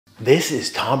This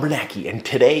is Tom Bernacki, and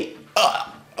today,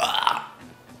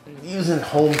 using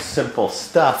home simple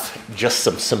stuff, just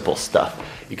some simple stuff.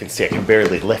 You can see I can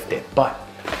barely lift it, but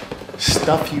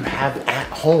stuff you have at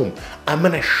home. I'm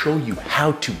gonna show you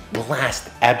how to blast,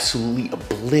 absolutely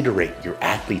obliterate your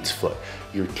athlete's foot,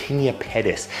 your tinea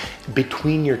pedis,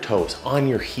 between your toes, on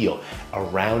your heel,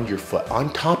 around your foot,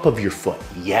 on top of your foot.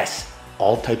 Yes,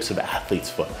 all types of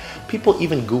athlete's foot. People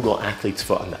even Google athlete's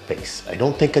foot on the face. I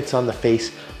don't think it's on the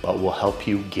face, but we'll help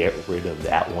you get rid of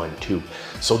that one too.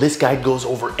 So this guide goes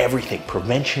over everything,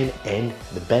 prevention and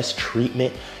the best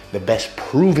treatment, the best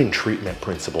proven treatment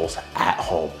principles at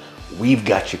home. We've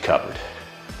got you covered.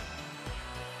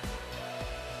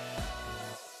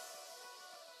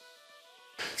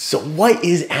 So what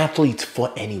is athlete's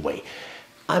foot anyway?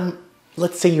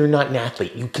 Let's say you're not an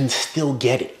athlete, you can still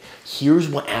get it. Here's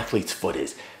what athlete's foot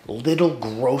is. Little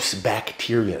gross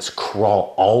bacteria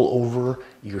crawl all over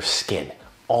your skin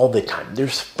all the time.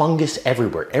 There's fungus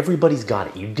everywhere. Everybody's got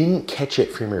it. You didn't catch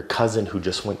it from your cousin who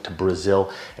just went to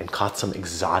Brazil and caught some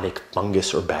exotic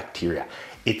fungus or bacteria.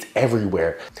 It's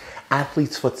everywhere.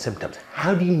 Athlete's foot symptoms.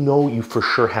 How do you know you for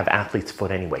sure have athlete's foot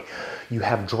anyway? You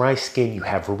have dry skin, you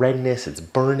have redness, it's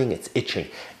burning, it's itching.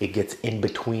 It gets in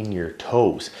between your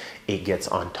toes. It gets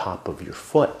on top of your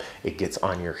foot. It gets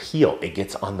on your heel. It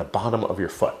gets on the bottom of your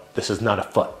foot. This is not a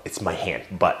foot, it's my hand,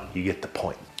 but you get the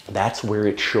point. That's where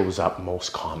it shows up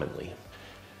most commonly.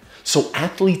 So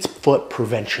athlete's foot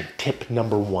prevention, tip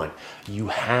number one, you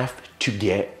have to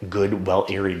get good,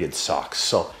 well-aerated socks.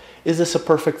 So is this a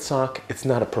perfect sock? It's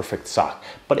not a perfect sock,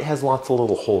 but it has lots of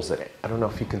little holes in it. I don't know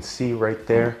if you can see right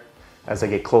there. As I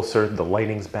get closer, the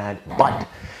lighting's bad, but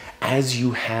as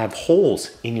you have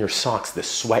holes in your socks, the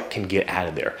sweat can get out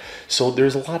of there. So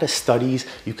there's a lot of studies.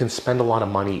 You can spend a lot of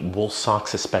money. Wool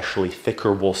socks, especially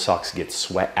thicker wool socks, get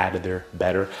sweat out of there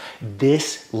better.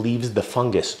 This leaves the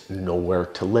fungus nowhere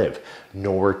to live,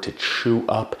 nowhere to chew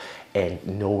up, and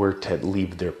nowhere to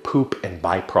leave their poop and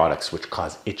byproducts, which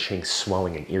cause itching,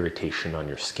 swelling, and irritation on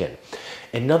your skin.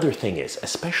 Another thing is,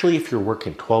 especially if you're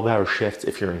working 12-hour shifts,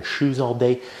 if you're in shoes all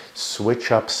day, switch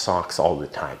up socks all the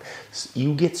time.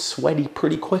 You get sweaty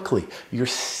pretty quickly. You're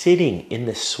sitting in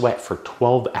the sweat for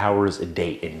 12 hours a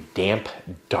day in damp,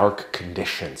 dark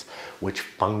conditions, which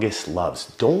fungus loves.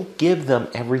 Don't give them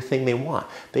everything they want.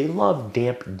 They love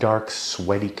damp, dark,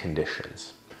 sweaty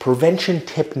conditions. Prevention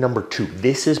tip number two.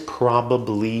 This is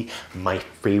probably my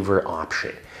favorite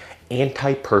option.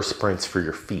 Antiperspirants for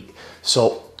your feet.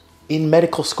 So in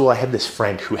medical school, I had this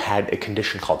friend who had a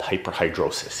condition called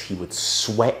hyperhidrosis. He would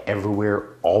sweat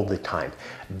everywhere all the time.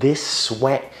 This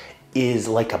sweat is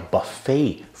like a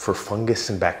buffet for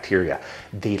fungus and bacteria.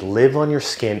 They live on your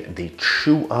skin, they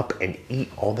chew up and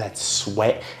eat all that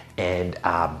sweat and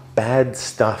bad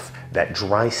stuff, that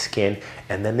dry skin,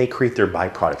 and then they create their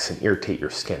byproducts and irritate your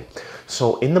skin.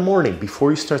 So in the morning,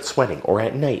 before you start sweating, or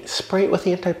at night, spray it with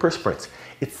antiperspirants.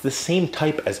 It's the same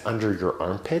type as under your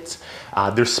armpits.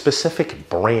 There's specific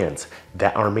brands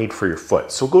that are made for your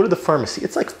foot. So go to the pharmacy,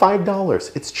 it's like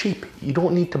 $5, it's cheap. You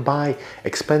don't need to buy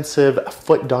expensive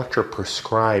foot doctor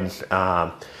prescribed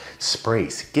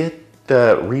sprays. Get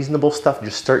the reasonable stuff,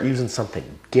 just start using something.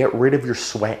 Get rid of your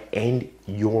sweat and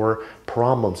your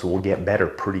problems will get better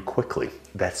pretty quickly.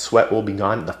 That sweat will be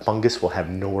gone, the fungus will have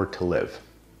nowhere to live.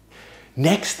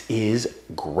 Next is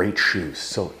great shoes.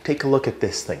 So take a look at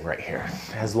this thing right here.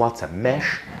 It has lots of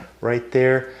mesh right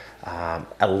there,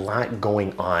 a lot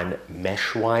going on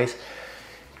mesh-wise.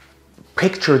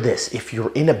 Picture this, if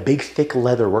you're in a big thick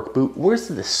leather work boot, where's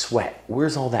the sweat?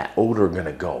 Where's all that odor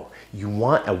gonna go? You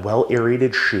want a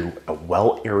well-aerated shoe, a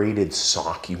well-aerated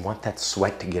sock. You want that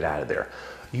sweat to get out of there.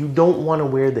 You don't want to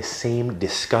wear the same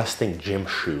disgusting gym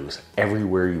shoes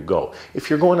everywhere you go. If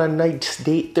you're going on a nice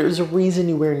date, there's a reason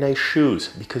you wear nice shoes,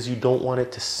 because you don't want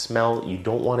it to smell, you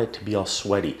don't want it to be all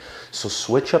sweaty. So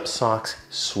switch up socks,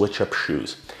 switch up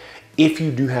shoes. If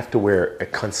you do have to wear a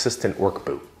consistent work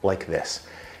boot like this,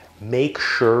 make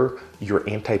sure you're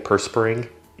antiperspiring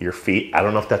your feet. I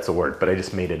don't know if that's a word, but I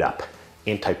just made it up.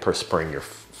 Antiperspiring your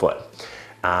foot.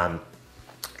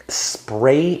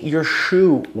 Spray your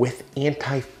shoe with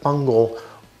antifungal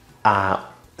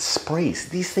sprays.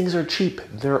 These things are cheap.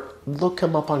 Look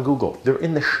them up on Google. They're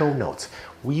in the show notes.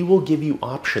 We will give you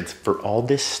options for all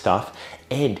this stuff,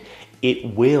 and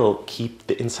it will keep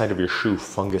the inside of your shoe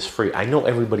fungus free. I know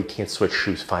everybody can't switch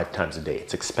shoes 5 times a day.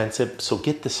 It's expensive, so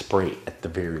get the spray at the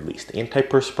very least.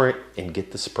 Antiperspirant, and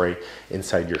get the spray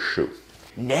inside your shoe.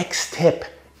 Next tip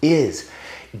is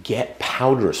get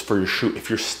powders for your shoe. If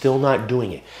you're still not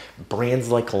doing it, brands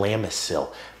like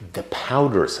Lamisil, the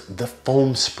powders, the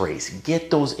foam sprays, get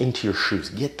those into your shoes,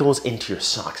 get those into your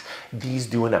socks. These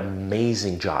do an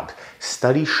amazing job.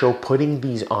 Studies show putting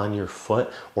these on your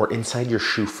foot or inside your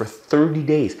shoe for 30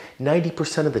 days,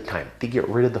 90% of the time, they get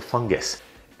rid of the fungus.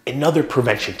 Another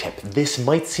prevention tip, this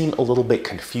might seem a little bit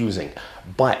confusing,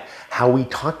 but how we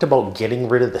talked about getting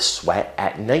rid of the sweat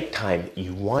at nighttime,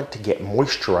 you want to get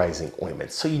moisturizing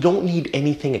ointments. So you don't need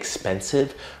anything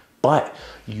expensive, but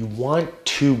you want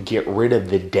to get rid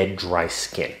of the dead, dry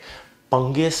skin.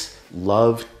 Fungus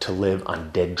love to live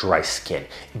on dead, dry skin.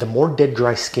 The more dead,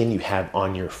 dry skin you have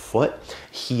on your foot,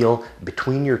 heel,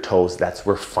 between your toes, that's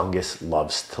where fungus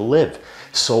loves to live.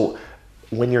 So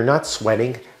when you're not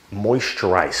sweating,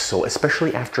 moisturize. So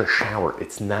especially after a shower,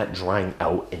 it's not drying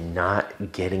out and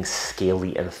not getting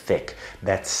scaly and thick.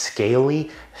 That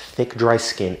scaly, thick, dry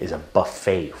skin is a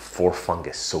buffet for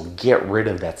fungus. So get rid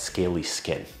of that scaly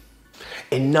skin.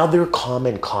 Another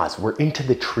common cause, we're into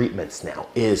the treatments now,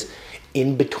 is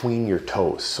in between your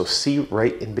toes. So see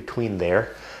right in between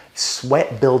there,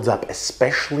 sweat builds up,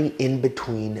 especially in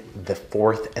between the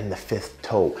 4th and the 5th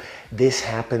toe. This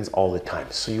happens all the time.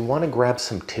 So you want to grab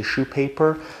some tissue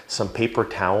paper, some paper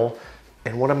towel,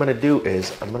 and what I'm going to do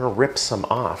is I'm going to rip some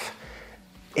off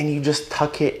and you just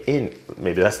tuck it in.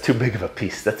 Maybe that's too big of a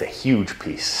piece. That's a huge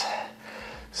piece.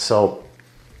 So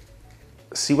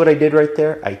see what I did right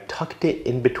there? I tucked it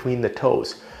in between the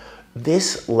toes.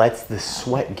 This lets the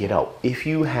sweat get out. If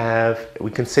you have,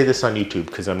 we can say this on YouTube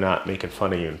because I'm not making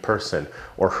fun of you in person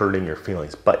or hurting your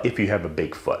feelings, but if you have a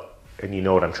big foot, and you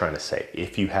know what I'm trying to say,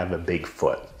 if you have a big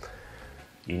foot,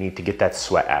 you need to get that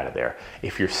sweat out of there.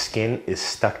 If your skin is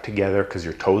stuck together because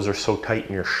your toes are so tight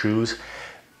in your shoes,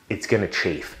 it's gonna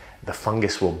chafe. The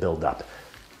fungus will build up.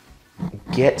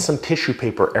 Get some tissue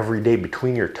paper every day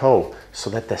between your toe so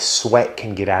that the sweat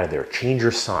can get out of there. Change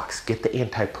your socks, get the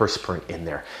antiperspirant in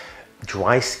there.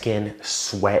 Dry skin,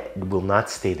 sweat will not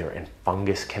stay there and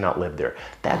fungus cannot live there.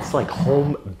 That's like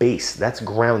home base, that's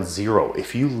ground zero.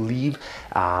 If you leave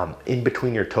in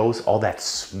between your toes, all that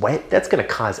sweat, that's gonna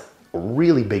cause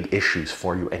really big issues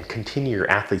for you and continue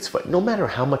your athlete's foot. No matter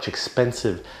how much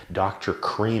expensive doctor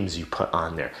creams you put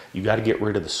on there, you gotta get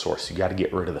rid of the source, you gotta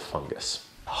get rid of the fungus.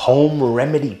 Home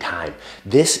remedy time.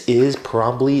 This is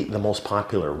probably the most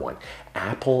popular one.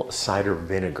 Apple cider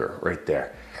vinegar right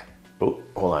there. Oh,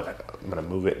 hold on, I'm gonna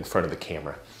move it in front of the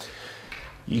camera.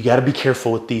 You gotta be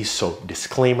careful with these, so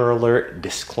disclaimer alert,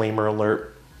 disclaimer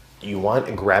alert. You want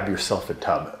to grab yourself a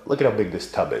tub. Look at how big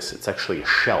this tub is. It's actually a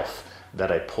shelf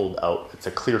that I pulled out. It's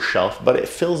a clear shelf, but it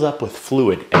fills up with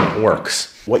fluid and it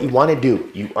works. What you wanna do,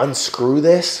 you unscrew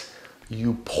this,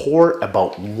 you pour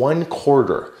about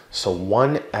 1/4, so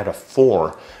 1 out of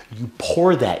 4, you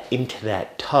pour that into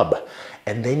that tub,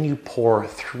 and then you pour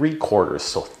 3/4,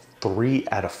 so 3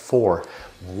 out of 4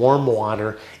 warm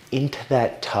water into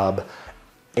that tub,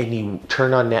 and you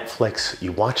turn on Netflix,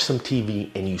 you watch some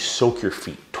TV, and you soak your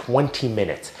feet 20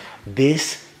 minutes.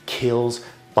 This kills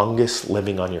fungus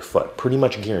living on your foot, pretty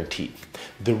much guaranteed.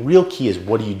 The real key is,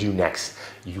 what do you do next?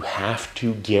 You have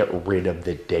to get rid of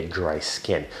the dead, dry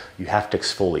skin. You have to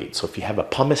exfoliate. So if you have a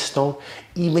pumice stone,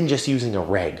 even just using a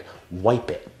rag, wipe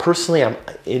it. Personally, I'm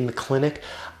in the clinic,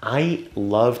 I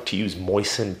love to use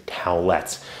moistened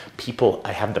towelettes. People,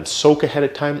 I have them soak ahead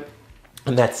of time,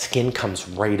 and that skin comes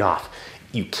right off.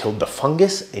 You killed the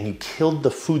fungus and you killed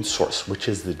the food source, which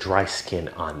is the dry skin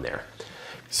on there.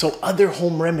 So other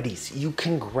home remedies you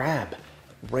can grab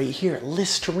right here.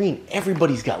 Listerine.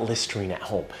 Everybody's got Listerine at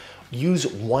home. Use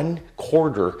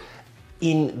 1/4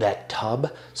 in that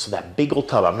tub. So that big old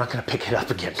tub, I'm not gonna pick it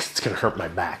up again because it's gonna hurt my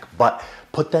back, but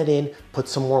put that in, put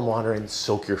some warm water in,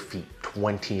 soak your feet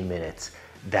 20 minutes.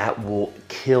 That will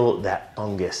kill that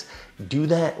fungus. Do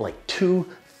that like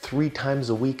 2-3 times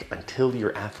a week until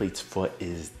your athlete's foot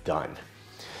is done.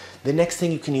 The next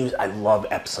thing you can use, I love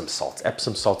Epsom salts.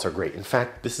 Epsom salts are great. In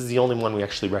fact, this is the only one we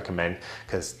actually recommend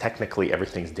because technically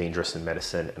everything's dangerous in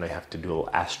medicine, and I have to do a little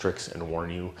asterisk and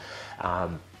warn you.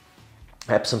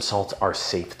 Epsom salts are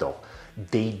safe though.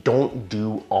 They don't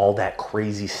do all that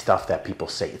crazy stuff that people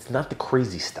say. It's not the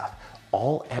crazy stuff.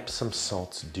 All Epsom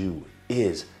salts do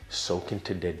is soak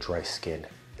into dead, dry skin.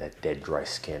 That dead, dry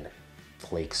skin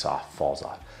flakes off, falls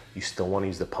off. You still want to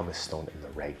use the pumice stone and the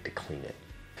rag to clean it.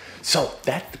 So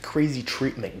that's the crazy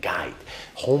treatment guide.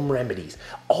 Home remedies.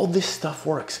 All this stuff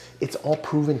works. It's all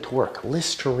proven to work.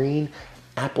 Listerine,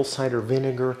 apple cider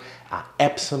vinegar,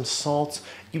 Epsom salts.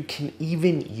 You can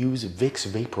even use Vick's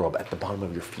Vapor Rub at the bottom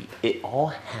of your feet. It all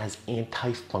has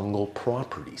antifungal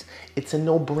properties. It's a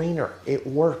no-brainer. It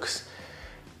works.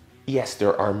 Yes,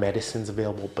 there are medicines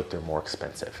available, but they're more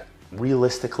expensive.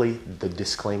 Realistically, the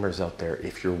disclaimer's out there.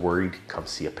 If you're worried, come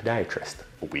see a podiatrist.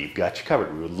 We've got you covered.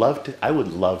 I would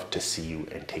love to see you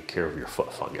and take care of your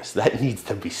foot fungus. That needs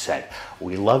to be said.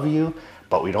 We love you,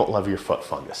 but we don't love your foot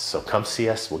fungus. So come see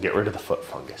us, we'll get rid of the foot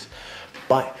fungus.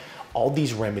 But all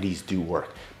these remedies do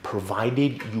work,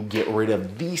 provided you get rid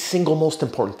of the single most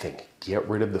important thing. Get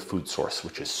rid of the food source,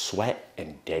 which is sweat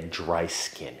and dead, dry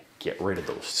skin. Get rid of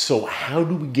those. So how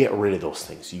do we get rid of those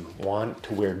things? You want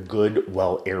to wear good,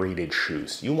 well-aerated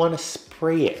shoes. You want to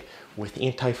spray it with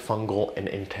antifungal and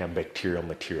antibacterial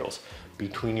materials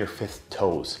between your fifth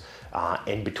toes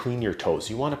and between your toes.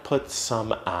 You want to put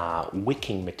some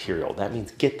wicking material. That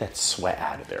means get that sweat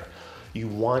out of there. You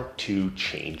want to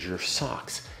change your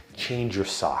socks. Change your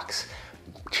socks.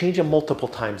 Change them multiple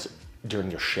times during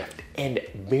your shift. And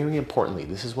very importantly,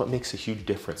 this is what makes a huge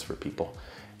difference for people.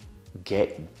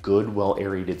 Get good,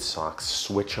 well-aerated socks,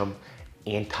 switch them,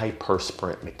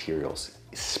 antiperspirant materials.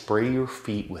 Spray your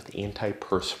feet with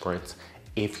antiperspirants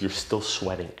if you're still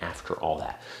sweating after all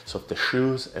that. So if the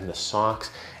shoes and the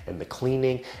socks and the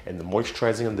cleaning and the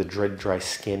moisturizing of the dry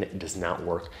skin does not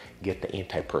work, get the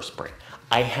antiperspirant.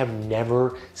 I have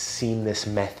never seen this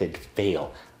method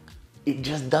fail. It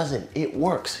just doesn't. It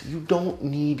works. You don't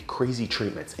need crazy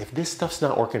treatments. If this stuff's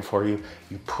not working for you,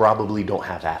 you probably don't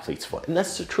have athlete's foot. And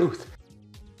that's the truth.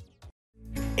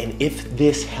 And if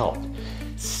this helped,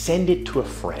 send it to a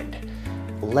friend.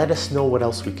 Let us know what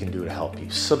else we can do to help you.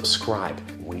 Subscribe.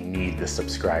 We need the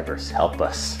subscribers. Help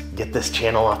us get this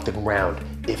channel off the ground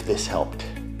if this helped.